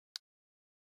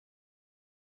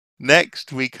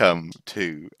Next, we come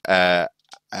to an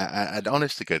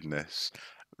honest to goodness,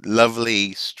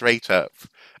 lovely, straight up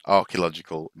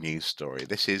archaeological news story.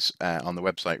 This is on the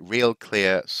website Real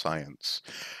Clear Science.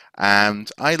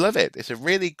 And I love it. It's a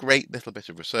really great little bit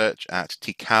of research at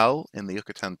Tikal in the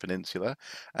Yucatan Peninsula,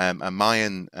 a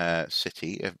Mayan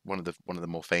city, one of the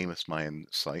more famous Mayan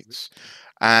sites,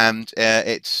 and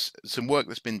it's some work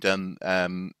that's been done.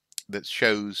 That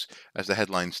shows, as the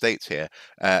headline states here,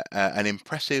 an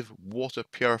impressive water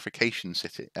purification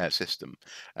system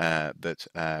that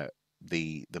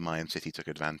the Mayan city took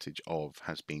advantage of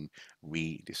has been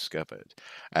rediscovered.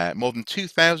 More than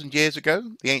 2,000 years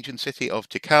ago, the ancient city of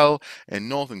Tikal in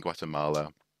northern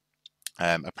Guatemala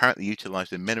apparently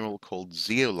utilized a mineral called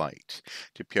zeolite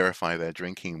to purify their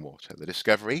drinking water. The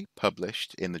discovery,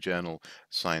 published in the journal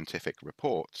Scientific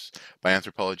Reports by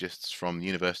anthropologists from the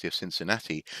University of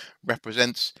Cincinnati,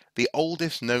 represents the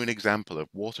oldest known example of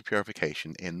water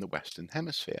purification in the Western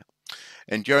Hemisphere.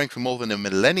 Enduring for more than a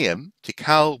millennium,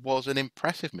 Tikal was an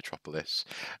impressive metropolis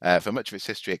for much of its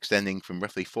history extending from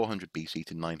roughly 400 BC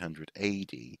to 900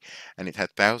 AD, and it had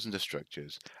thousands of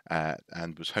structures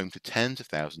and was home to tens of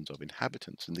thousands of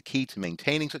inhabitants. And the key to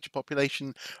maintaining such a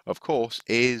population, of course,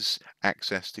 is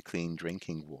access to clean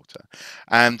drinking water.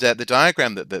 And the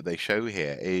diagram that they show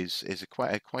here is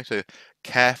quite a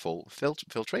careful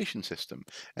filtration system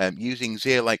using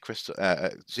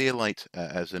zeolite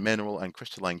as a mineral and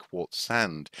crystalline quartz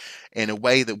sand in a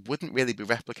way that wouldn't really be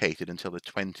replicated until the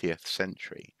 20th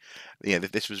century.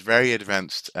 This was very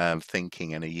advanced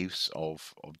thinking and a use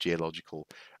of geological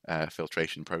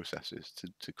filtration processes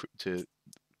to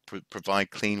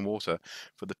provide clean water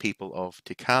for the people of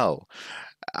Tikal.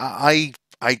 I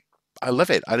I I love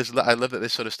it. I love that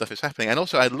this sort of stuff is happening, and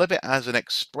also I love it as an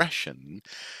expression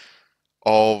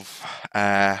of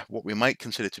what we might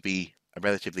consider to be a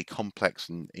relatively complex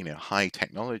and high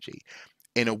technology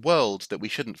in a world that we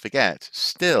shouldn't forget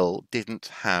still didn't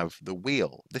have the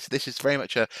wheel. This is very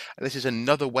much this is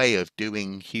another way of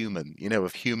doing human,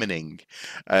 of humaning,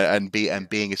 and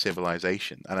being a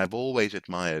civilization. And I've always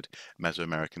admired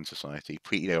Mesoamerican society,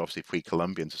 obviously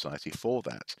pre-Columbian society for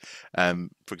that.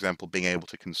 For example, being able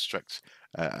to construct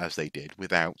as they did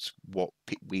without what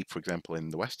we, for example, in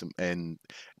the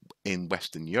in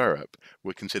Western Europe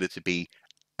would consider to be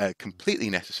a completely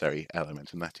necessary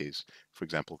element, and that is, for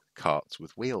example, carts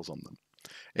with wheels on them.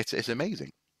 It's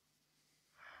amazing.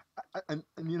 And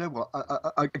you know what?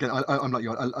 I'm like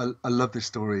you. I love this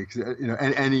story because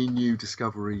any new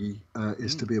discovery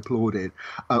is to Mm, be applauded.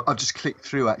 I've just clicked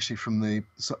through actually from the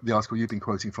article you've been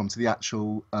quoting from to the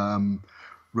actual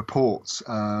reports,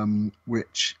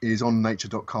 which is on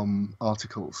Nature.com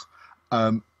articles.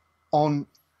 On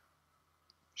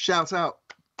shout out,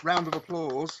 round of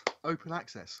applause, open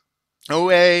access. oh,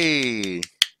 hey!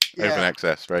 Open Yeah,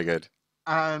 access, very good.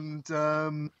 and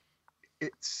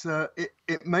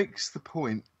it makes the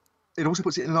point. It also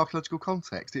puts it in an archaeological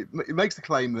context. It makes the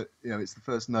claim that it's the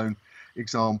first known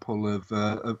example of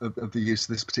the use of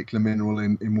this particular mineral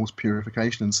in water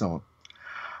purification and so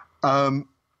on.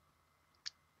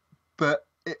 But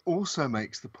it also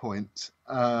makes the point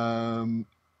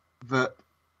that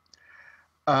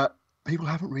people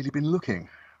haven't really been looking.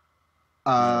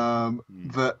 No.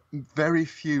 Mm, That very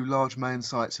few large Mayan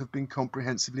sites have been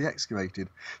comprehensively excavated.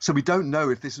 So we don't know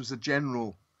if this was a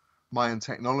general Mayan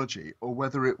technology or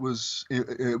whether it was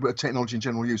a technology in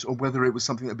general use or whether it was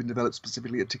something that had been developed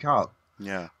specifically at Tikal.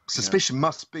 yeah, yeah. Suspicion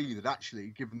must be that actually,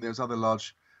 given those other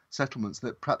large settlements,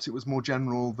 that perhaps it was more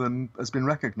general than has been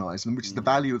recognized, and which is the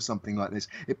Mm, value of something like this.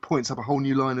 It points up a whole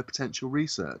new line of potential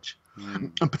research,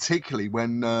 mm, and particularly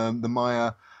when the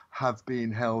Maya have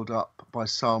been held up by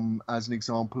some as an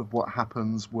example of what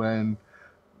happens when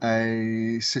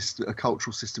a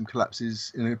cultural system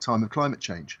collapses in a time of climate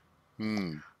change.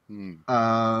 mm, mm,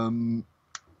 Um,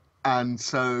 and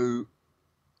so,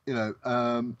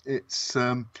 it's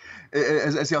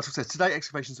as the article says, today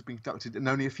excavations have been conducted in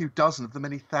only a few dozen of the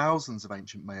many thousands of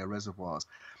ancient Maya reservoirs,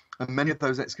 and many of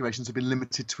those excavations have been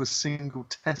limited to a single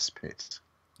test pit.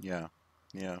 yeah,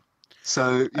 yeah.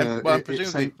 So, And well, and it's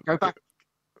presumably, saying go back.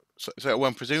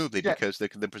 well, presumably Yeah, because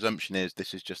the presumption is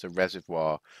this is just a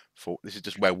reservoir this is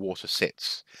just where water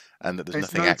sits, and that there's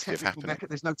nothing active happening.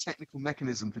 there's no technical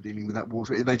mechanism for dealing with that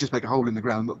water. They just make a hole in the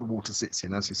ground that the water sits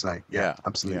in, as you say. Yeah, Yeah,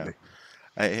 yeah. absolutely.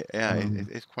 Yeah, Um,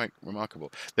 it's quite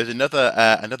remarkable. There's another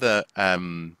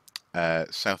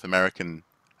South American,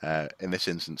 in this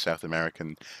instance, South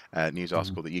American news mm.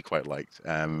 article that you quite liked,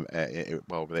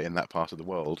 well, in that part of the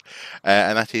world,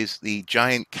 and that is the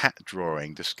giant cat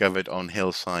drawing discovered on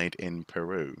Hillside in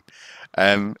Peru.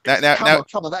 Now, Come on,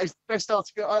 come on! That is the best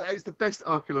article. That is the best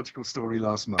archaeological story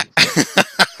last month.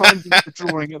 finding a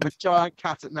drawing of a giant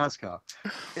cat at Nazca.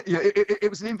 It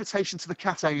was an invitation to the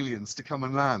cat aliens to come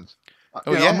and land.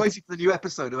 Oh I'm yeah, waiting for the new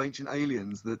episode of Ancient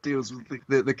Aliens that deals with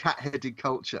the cat-headed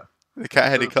culture the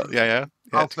cat-headed, from yeah, yeah,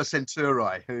 yeah, Alpha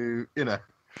Centauri, who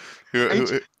who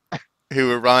ancient. who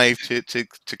who arrived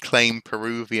to claim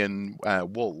Peruvian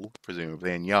wool,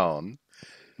 presumably, and yarn,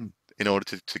 in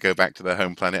order to go back to their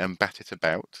home planet and bat it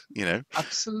about.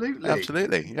 Absolutely,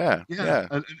 Absolutely, yeah, yeah.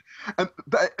 yeah.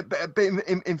 But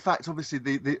in fact, obviously,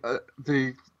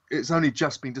 the it's only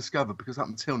just been discovered because up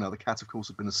until now, the cat, of course,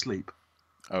 had been asleep.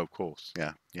 Oh, of course,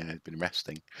 yeah, yeah. It'd been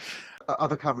resting.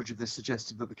 Other coverage of this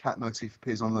suggested that the cat motif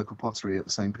appears on local pottery at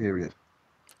the same period.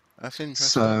 That's interesting.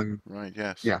 So, Right,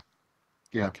 yes. yeah,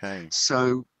 yeah. Okay.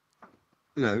 So,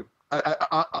 you know,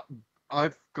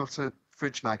 I've got a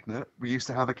fridge magnet. We used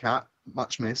to have a cat,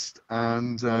 much missed,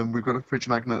 and we've got a fridge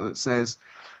magnet that says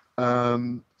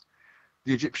um,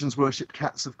 the Egyptians worshipped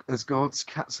cats as gods.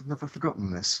 Cats have never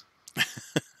forgotten this.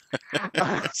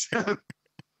 so,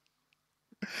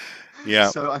 Yeah.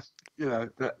 so I,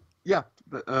 that yeah,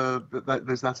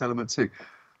 there's that element too.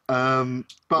 Well,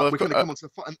 But of we're course, going to come on to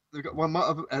we've got one more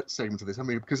other segment of this. I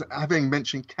mean, because having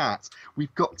mentioned cats,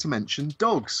 we've got to mention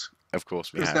dogs we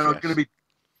because have. there are going to Yes. be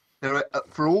there are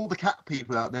for all the cat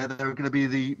people out there, there are going to be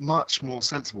the much more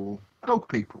sensible dog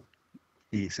people.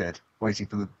 He said, waiting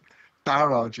for the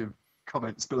barrage of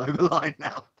comments below the line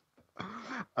now.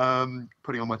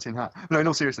 Putting on my tin hat. No, in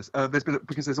all seriousness,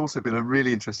 there's also been a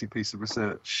really interesting piece of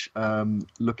research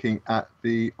looking at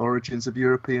the origins of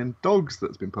European dogs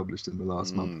that's been published in the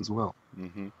last month as well.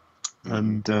 Mm-hmm. Mm-hmm.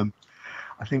 And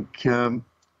I think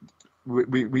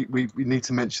we need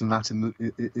to mention that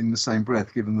in the same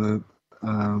breath, given the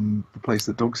place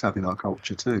that dogs have in our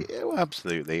culture too. Yeah, well,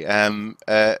 absolutely.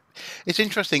 It's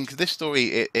interesting because this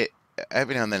story, it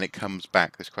every now and then it comes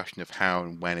back. This question of how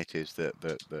and when it is that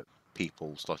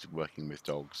people started working with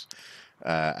dogs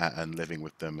and living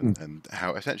with them, and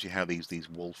how essentially how these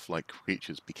wolf-like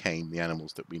creatures became the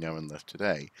animals that we know and love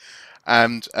today.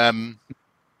 And I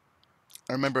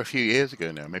remember a few years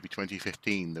ago now, maybe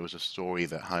 2015, there was a story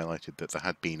that highlighted that there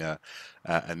had been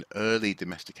an early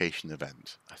domestication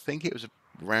event. I think it was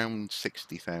around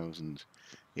 60,000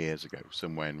 years ago,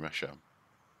 somewhere in Russia,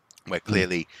 where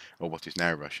clearly, or what is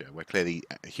now Russia, where clearly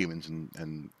humans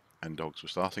and dogs were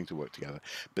starting to work together.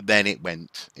 But then it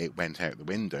went out the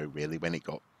window really when it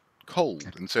got cold.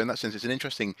 And so in that sense, it's an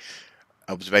interesting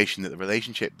observation that the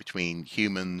relationship between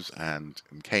humans and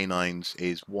canines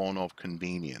is one of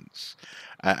convenience.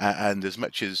 And as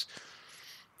much as,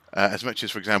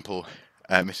 for example,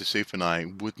 Mr. Soup and I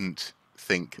wouldn't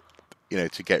think,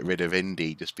 to get rid of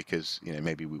Indy just because,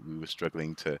 maybe we were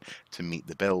struggling to meet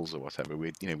the bills or whatever.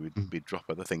 We'd drop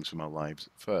other things from our lives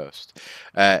first.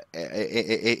 On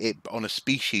a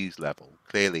species level,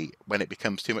 clearly, when it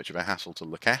becomes too much of a hassle to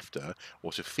look after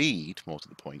or to feed, more to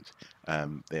the point,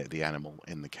 the animal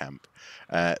in the camp,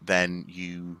 then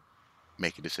you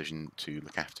make a decision to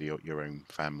look after your own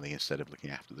family instead of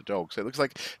looking after the dog. So it looks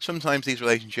like sometimes these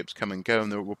relationships come and go,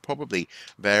 and there were probably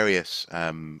various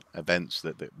events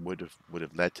that would have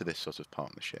led to this sort of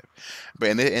partnership. But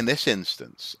in this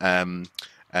instance,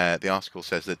 the article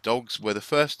says that dogs were the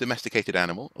first domesticated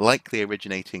animal, likely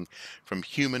originating from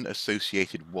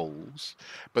human-associated wolves,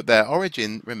 but their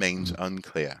origin remains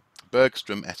unclear.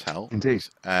 Bergstrom et al. Indeed.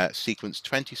 Sequenced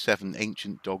 27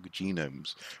 ancient dog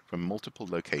genomes from multiple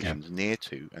Yeah. locations near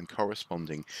to and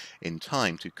corresponding in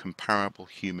time to comparable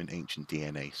human ancient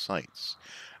DNA sites.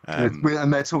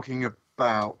 And they're talking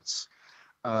about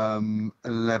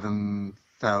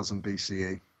 11,000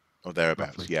 BCE, Or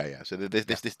thereabouts, roughly. yeah, yeah. So Yeah.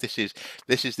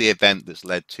 this is the event that's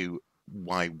led to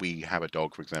why we have a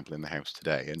dog, for example, in the house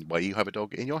today, and why you have a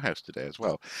dog in your house today as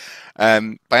well. By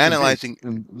Indeed. analysing,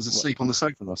 And was asleep on the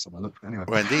sofa last time I looked. Anyway.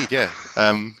 well, indeed, yeah.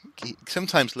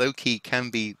 Sometimes low key can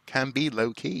be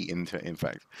low key. In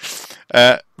fact,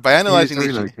 by He is analysing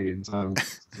very these low key in time.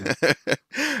 Yeah.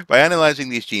 by analysing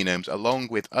these genomes along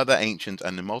with other ancient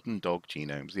and modern dog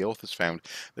genomes, the authors found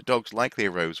that dogs likely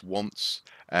arose once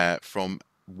from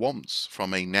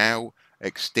a now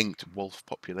extinct wolf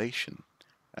population.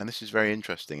 And this is very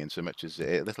interesting in so much as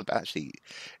a little bit actually,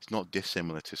 it's not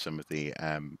dissimilar to some of the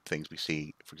things we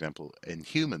see, for example, in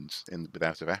humans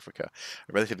without of Africa.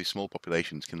 Relatively small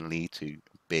populations can lead to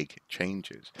big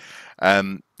changes.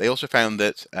 They also found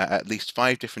that at least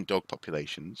 5 different dog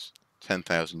populations,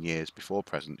 10,000 years before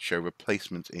present, show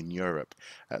replacement in Europe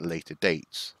at later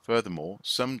dates. Furthermore,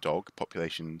 some dog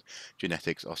population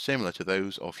genetics are similar to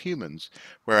those of humans,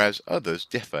 whereas others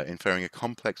differ, inferring a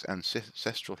complex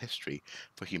ancestral history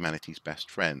for humanity's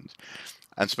best friend.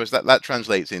 And suppose that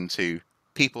translates into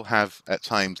people have at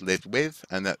times lived with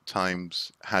and at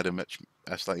times had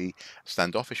a slightly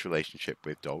standoffish relationship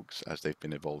with dogs as they've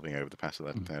been evolving over the past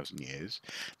mm, 11,000 years.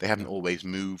 They haven't yeah, always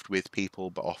moved with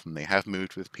people, but often they have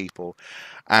moved with people.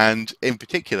 And in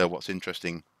particular, what's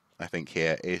interesting, I think,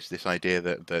 here is this idea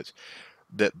that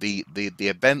the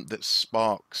event that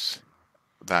sparks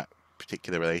that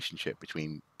particular relationship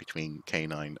between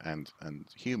canine and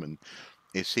human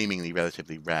is seemingly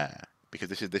relatively rare, because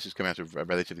this is coming out of a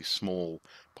relatively small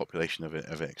population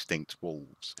of extinct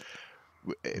wolves,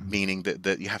 mm, meaning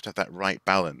that you have to have that right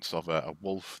balance of a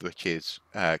wolf which is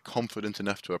confident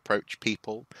enough to approach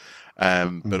people,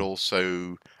 but mm,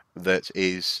 also that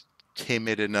is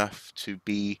timid enough to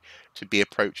be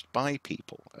approached by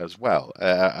people as well.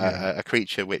 yeah, A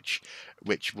creature which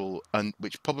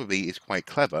probably is quite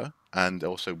clever and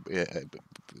also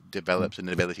mm, develops an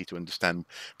ability to understand,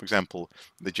 for example,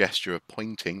 the gesture of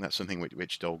pointing. That's something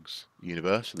which dogs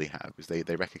universally have, is they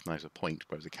recognize a point,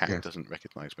 whereas a cat yes. doesn't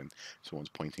recognize when someone's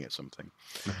pointing at something.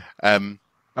 No. Um,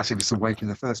 That's if it's awake in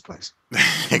the first place.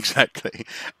 exactly.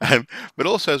 Um, but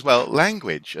also as well,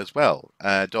 language as well.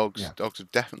 Yeah. Dogs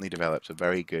have definitely developed a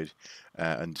very good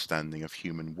understanding of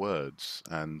human words,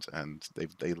 and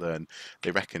they learn.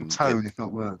 They reckon that. Tone, if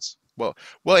not words. Well,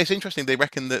 well, it's interesting. They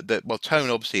reckon that well, tone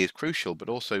obviously is crucial, but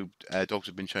also dogs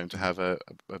have been shown to Mm, have a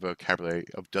vocabulary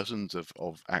of dozens of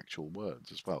actual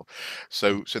words as well.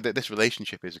 mm. So that this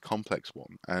relationship is a complex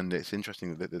one, and it's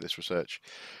interesting that this research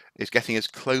is getting us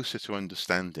closer to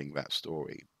understanding that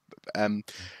story. Um,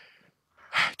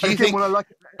 do And you again, think? what I like,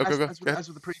 Oh, go, go, go ahead. as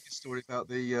with the previous story about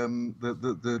the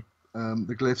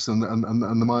glyphs and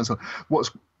the mines,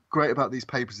 what's great about these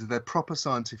papers is they're proper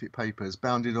scientific papers,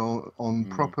 bounded on Mm,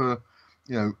 proper,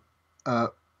 you know, uh,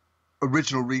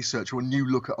 original research or new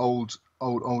look at old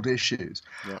issues,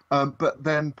 yeah. but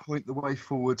then point the way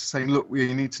forward, saying, look,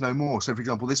 we need to know more. So, for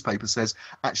example, this paper says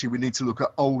actually we need to look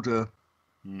at older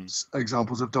Mm,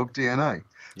 examples of dog DNA.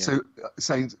 yeah. So,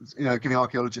 saying, giving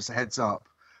archaeologists a heads up,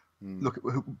 Mm, look at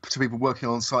to people working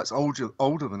on sites older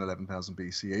than 11,000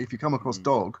 BCE. If you come across mm.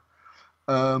 dog,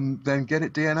 then get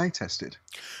it DNA tested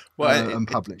Well, and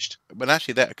published. but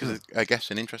actually, that Yeah. because I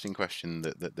guess an interesting question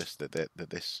that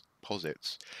this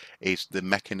posits is the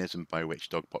mechanism by which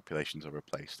dog populations are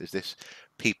replaced. Is this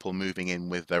people moving in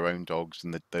with their own dogs,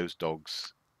 and those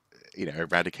dogs,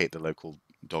 eradicate the local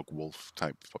dog wolf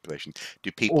type population?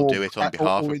 Do people do it on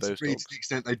behalf Or of those interbreed to the dogs?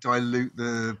 extent they dilute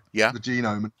Yeah, the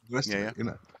genome and the rest yeah, of yeah,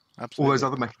 it. All those absolutely.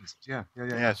 other mechanisms. Yeah, yeah,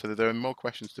 yeah, Yeah, yeah. so there are more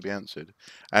questions to be answered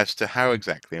as to how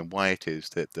exactly and why it is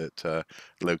that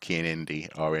Loki and Indy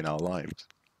are in our lives.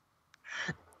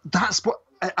 That's what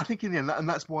I think in the end, and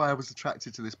that's why I was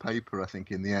attracted to this paper. I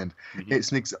think in the end, Hmm.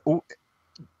 it's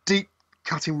deep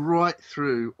cutting right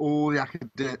through all the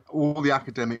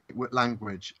academic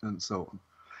language and so on.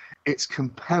 It's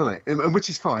compelling, and which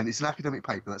is fine. It's an academic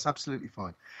paper. That's absolutely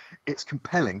fine. It's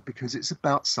compelling because it's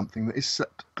about something that is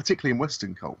particularly in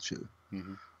Western culture.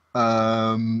 Hmm.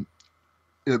 Um,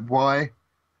 why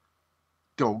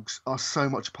dogs are so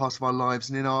much a part of our lives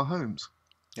and in our homes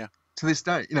Yeah, to this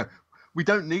day. We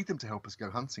don't need them to help us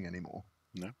go hunting anymore.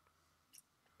 no.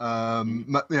 Um, Mm,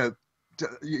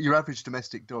 your average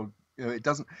domestic dog, it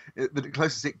doesn't. The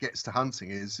closest it gets to hunting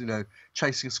is,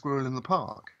 chasing a squirrel in the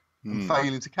park and mm,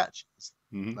 failing to catch it,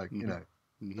 hmm, like hmm,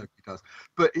 hmm. Loki does.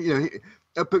 But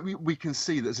we can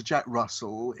see that as a Jack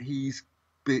Russell, he's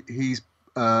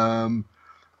um,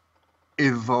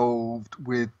 evolved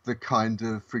with the kind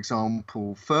of, for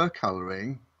example, fur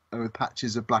colouring with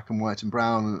patches of black and white and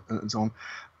brown and so on.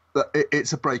 But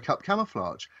it's a break-up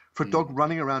camouflage for a dog Mm,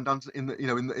 running around under in the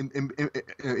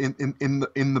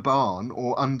in the barn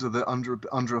or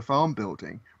under a farm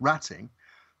building ratting.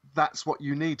 That's what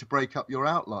you need to break up your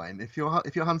outline if you're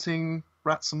hunting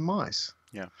rats and mice.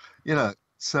 yeah.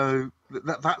 So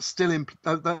that's still in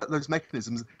those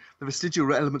mechanisms. The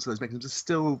vestigial elements of those mechanisms are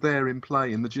still there in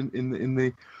play in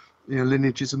the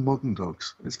lineages of modern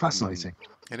dogs. It's Mm, fascinating.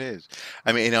 it is.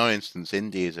 I mean, in our instance,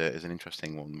 Indy is an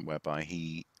interesting one whereby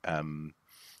he's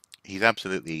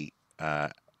absolutely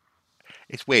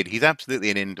it's weird. He's absolutely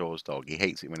an indoors dog. He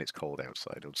hates it when it's cold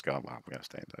outside. He'll just go, well, I'm going to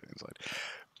stay inside.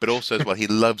 But also as well, he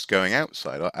loves going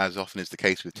outside. As often is the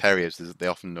case with terriers, they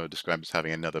often are described as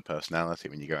having another personality.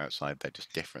 When you go outside, they're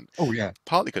just different. Oh yeah,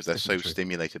 Partly because they're so definitely true.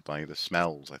 stimulated by the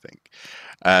smells, I think.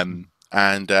 Mm.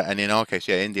 And in our case,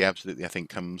 yeah, Indy absolutely, I think,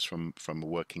 comes from a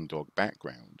working dog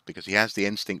background because he has the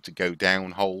instinct to go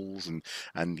down holes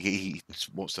and he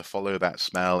wants to follow that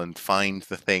smell and find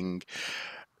the thing.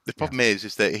 The Yeah. problem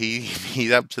is that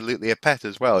he's absolutely a pet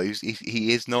as well.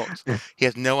 He is not. He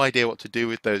has no idea what to do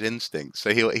with those instincts.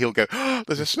 So he'll go, oh,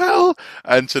 there's a smell,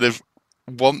 and sort of.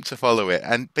 want to follow it,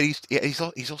 but he's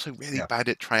also really Yeah. bad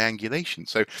at triangulation.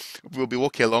 So we'll be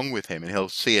walking along with him, and he'll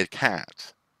see a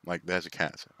cat, like there's a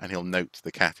cat, and he'll note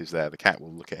the cat is there. The cat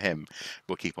will look at him.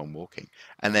 We'll keep on walking,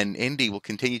 and then Indy will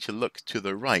continue to look to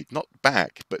the right, not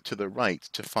back, but to the right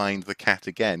to find the cat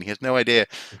again. He has no idea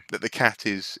that the cat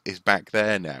is back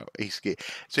there now.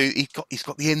 So he's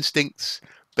got the instincts,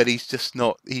 but he's just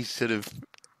not. He's sort of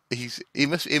he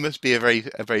must be a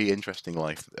very interesting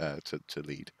life to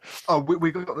lead. Oh,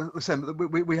 we got the same.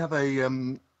 We have a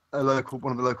local,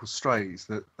 one of the local strays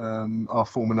that our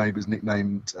former neighbours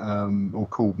nicknamed or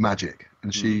called Magic,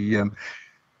 and Mm,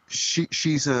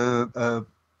 she's a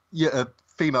yeah, a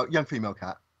female, young female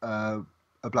cat, a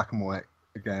black and white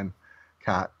again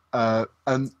cat,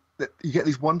 and you get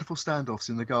these wonderful standoffs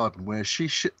in the garden where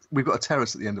we've got a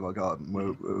terrace at the end of our garden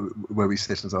mm, where we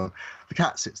sit and so on. The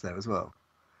cat sits there as well,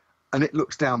 and it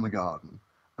looks down the garden,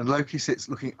 and Loki sits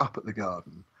looking up at the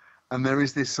garden, and there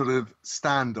is this sort of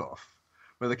standoff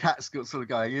where the cat's got sort of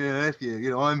going, yeah, if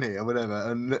I'm here or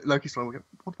whatever, and Loki's like,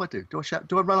 what do I do? Do I shout?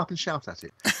 Do I run up and shout at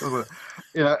it?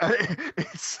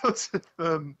 It's sort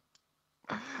of,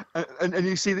 and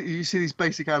you see these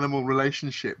basic animal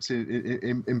relationships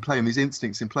in play, and these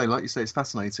instincts in play. Like you say, it's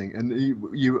fascinating, and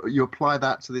you apply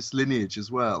that to this lineage as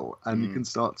well, and you mm, can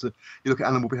start to you look at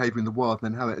animal behaviour in the wild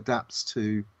and then how it adapts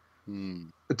to mm,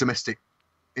 a domestic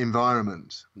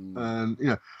environment. mm.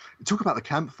 And talk about the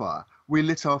campfire. We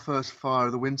lit our first fire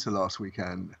of the winter last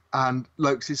weekend, and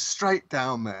Lokes is straight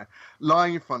down there,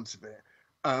 lying in front of it,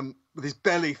 with his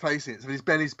belly facing it, so his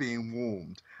belly's being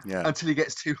warmed Yeah. until he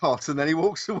gets too hot, and then he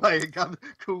walks away and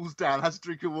cools down, has a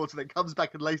drink of water, then comes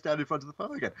back and lays down in front of the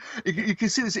fire again. You can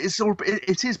see this.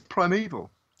 It is primeval.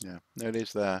 Yeah, no, it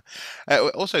is there.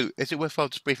 Also, is it worthwhile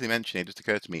just briefly mentioning? It just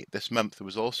occurred to me this month there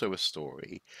was also a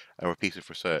story or a piece of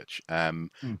research Mm.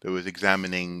 that was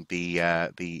examining the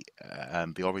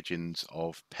origins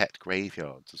of pet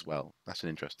graveyards as well. That's an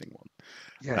interesting one.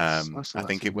 Yes, I I saw that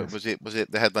think too. it Yes. was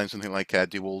it the headline something like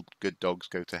 "Do all good dogs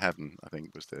go to heaven?" I think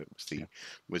Yeah.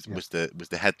 Yeah. was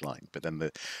the headline. But then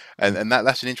Mm. and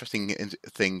that's an interesting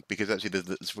thing because actually,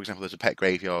 for example, there's a pet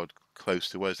graveyard close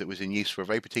to us that was in use for a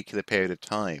very particular period of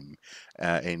time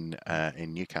in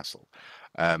Newcastle.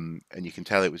 And you can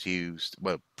tell it was used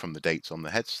well from the dates on the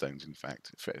headstones. In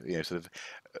fact, for, sort of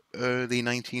early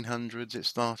 1900s it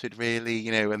started really,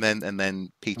 and then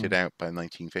petered Mm. out by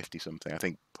 1950 something. I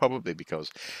think probably because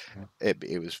Yeah.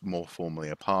 it was more formally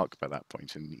a park by that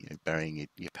point, and burying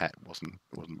your pet wasn't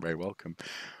very welcome.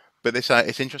 But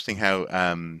it's interesting Mm. how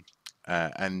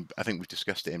and I think we've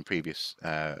discussed it in previous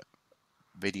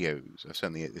videos.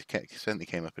 Certainly certainly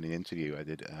came up in an interview I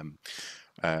did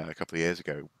a couple of years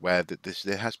ago, where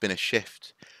there has been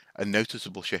a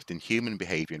noticeable shift in human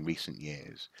behaviour in recent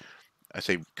years. I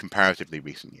say comparatively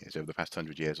recent years, over the past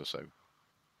 100 years or so,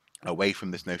 away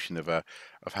from this notion of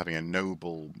having a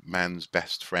noble man's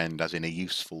best friend, as in a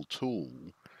useful tool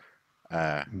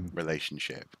uh, Mm.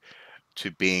 relationship,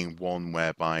 to being one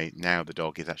whereby now the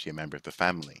dog is actually a member of the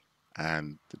family.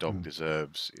 And the dog Mm.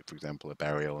 deserves, for example, a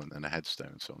burial and a headstone,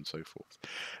 and so on and so forth.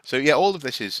 So yeah, all of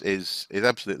this is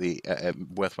absolutely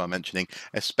worthwhile mentioning,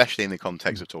 especially in the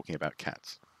context Mm. of talking about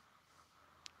cats.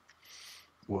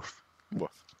 Woof.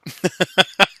 Woof.